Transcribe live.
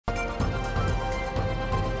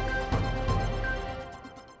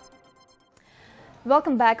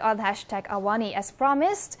Welcome back on hashtag Awani. As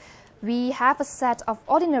promised, we have a set of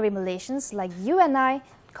ordinary Malaysians like you and I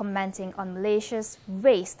commenting on Malaysia's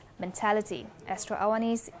waste mentality. Astro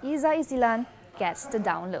Awani's Iza Izilan gets the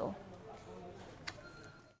down low.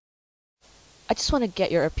 I just want to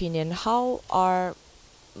get your opinion. How are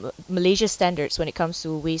Malaysia's standards when it comes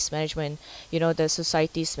to waste management, the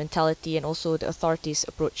society's mentality and also the authorities'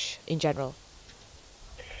 approach in general?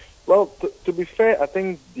 Well, to be fair, I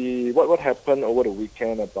think what happened over the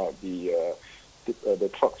weekend about the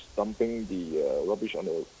trucks dumping the rubbish on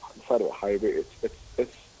the side of the highway,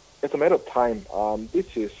 it's a matter of time.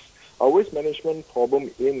 This is a waste management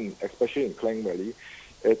problem especially in Klang Valley.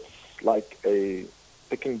 It's like a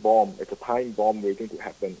ticking bomb. It's a time bomb waiting to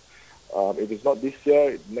happen. If it's not this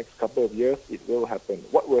year, next couple of years, it will happen.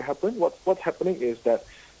 What will happen? What's happening is that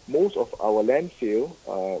most of our landfill,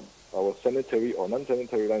 our sanitary or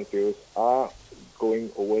non-sanitary landfills, are going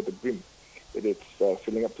over the brim. It is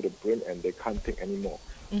filling up to the brim, and they can't take anymore.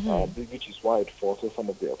 Which is why it forces some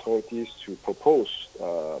of the authorities to propose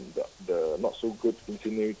the not so good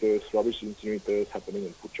incinerators, rubbish incinerators happening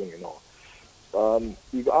in Puchong and all.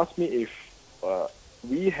 You've asked me if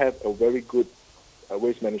we have a very good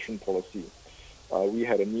waste management policy. We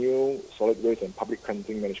had a new Solid Waste and Public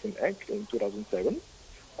Cleansing Management Act in 2007.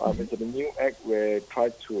 It's a new act where it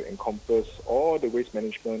tried to encompass all the waste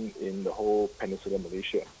management in the whole Peninsula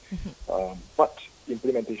Malaysia. But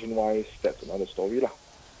implementation-wise, that's another story lah.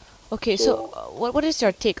 Okay, so what is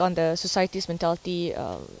your take on the society's mentality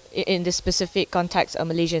in this specific context of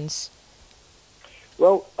Malaysians?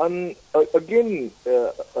 Well, again,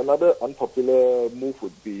 another unpopular move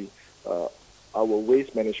would be our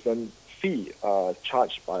waste management fee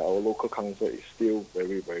charged by our local council is still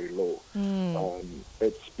very, very low.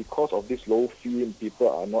 It's because of this low fee, and people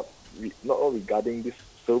are not regarding this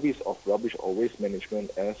service of rubbish or waste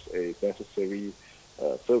management as a necessary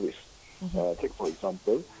service. Take for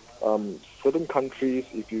example, certain countries,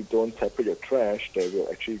 if you don't separate your trash, they will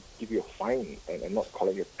actually give you a fine and not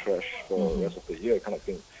collect your trash for the rest of the year, kind of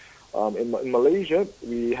thing. In Malaysia,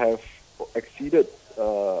 we have exceeded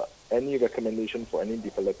any recommendation for any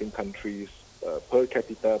developing countries per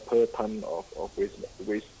capita, per ton of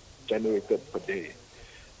waste generated per day.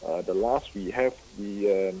 The last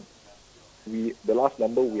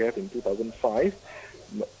number we have in 2005,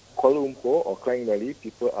 Kuala Lumpur or Klang Valley,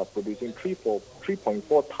 people are producing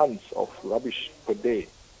 3.4 tons of rubbish per day.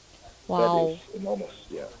 Wow. That is enormous,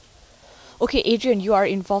 yeah. Okay, Adrian, you are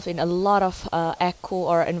involved in a lot of eco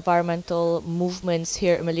or environmental movements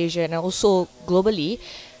here in Malaysia and also globally.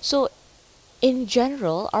 So, in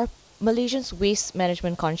general, are Malaysians waste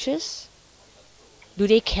management conscious? Do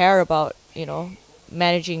they care about,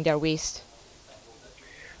 managing their waste?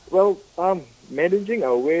 Well, managing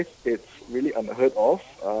our waste, it's really unheard of.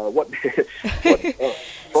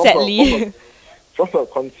 Sadly. From a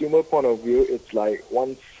consumer point of view, it's like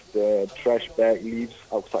once the trash bag leaves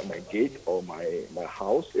outside my gate or my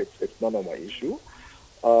house, it's none of my issue.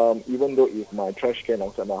 Even though if my trash can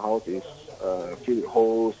outside my house is filled with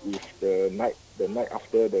holes, if the night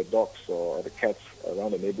after the dogs or the cats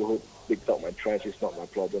around the neighborhood digs out my trash, it's not my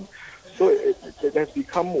problem. So it has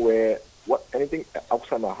become where anything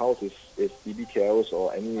outside my house is BBTL's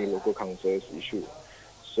or any local council's issue.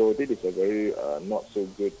 So this is a very not so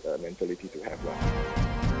good mentality to have.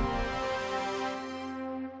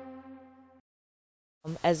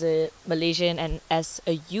 As a Malaysian and as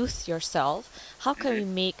a youth yourself, how can we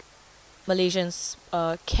make Malaysians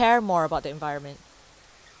care more about the environment?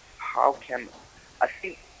 I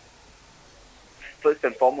think first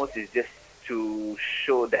and foremost is just to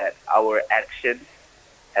show that our actions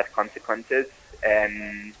have consequences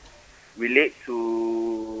and relate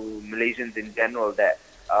to Malaysians in general that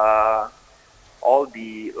all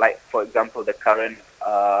the, like for example, the current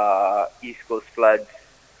East Coast floods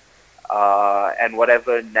and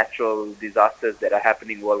whatever natural disasters that are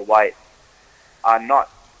happening worldwide are not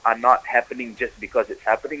happening just because it's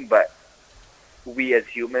happening, but we as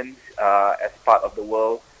humans, as part of the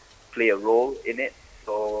world, play a role in it.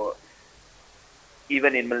 So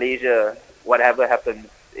even in Malaysia, whatever happens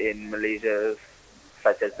in Malaysia,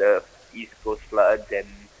 such as the East Coast floods and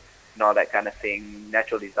all that kind of thing,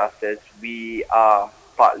 natural disasters, we are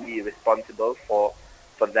partly responsible for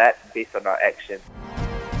that based on our actions.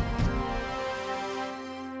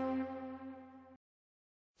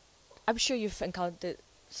 I'm sure you've encountered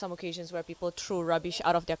some occasions where people throw rubbish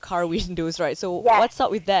out of their car windows, right? So Yes. What's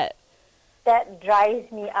up with that? That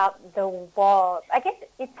drives me up the wall. I guess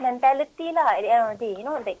it's mentality lah at the end of the day.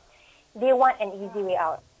 Like they want an easy way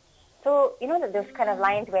out. So, those kind of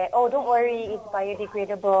lines where, oh, don't worry, it's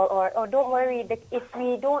biodegradable, or oh, don't worry, if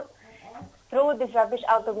we don't throw this rubbish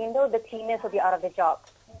out the window, the cleaners will be out of the job.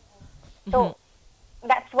 So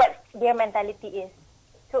that's what their mentality is.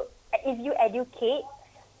 So if you educate,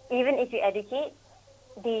 even if you educate,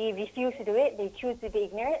 they refuse to do it, they choose to be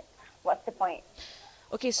ignorant, what's the point?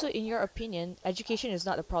 Okay, so in your opinion, education is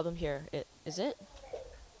not the problem here, is it?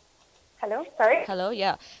 Hello? Sorry? Hello,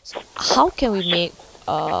 yeah. So how can we make,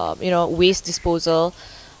 waste disposal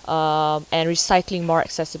and recycling more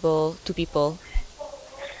accessible to people?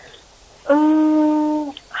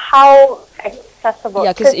 How accessible?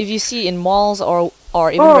 Yeah, because if you see in malls or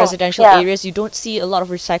even residential areas, you don't see a lot of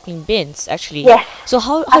recycling bins actually. Yes. So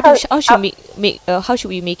how should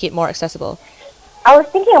we make it more accessible? I was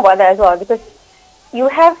thinking about that as well, because you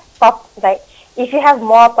have if you have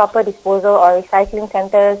more proper disposal or recycling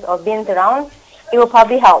centers or bins around, it will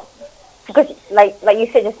probably help. Because like you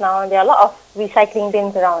said just now, there are a lot of recycling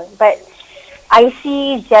bins around, but I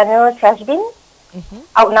see general trash bins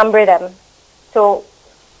outnumber them. So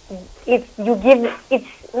if you give,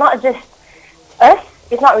 it's not just us,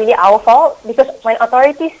 it's not really our fault, because when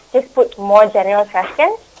authorities just put more general trash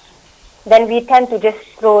cans, then we tend to just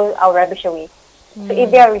throw our rubbish away. So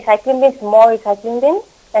if there are recycling bins, more recycling bins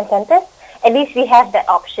and centers, at least we have that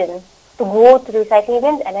option to go to the recycling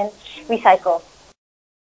bins and then recycle.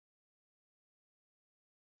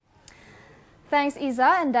 Thanks,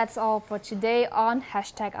 Iza, and that's all for today on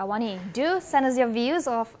 #Awani. Do send us your views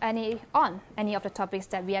of any of the topics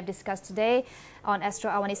that we have discussed today on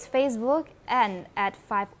Astro Awani's Facebook and at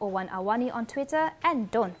 501 Awani on Twitter, and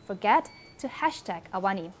don't forget to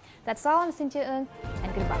 #Awani. That's all. I'm Cynthia Ng,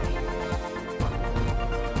 and goodbye.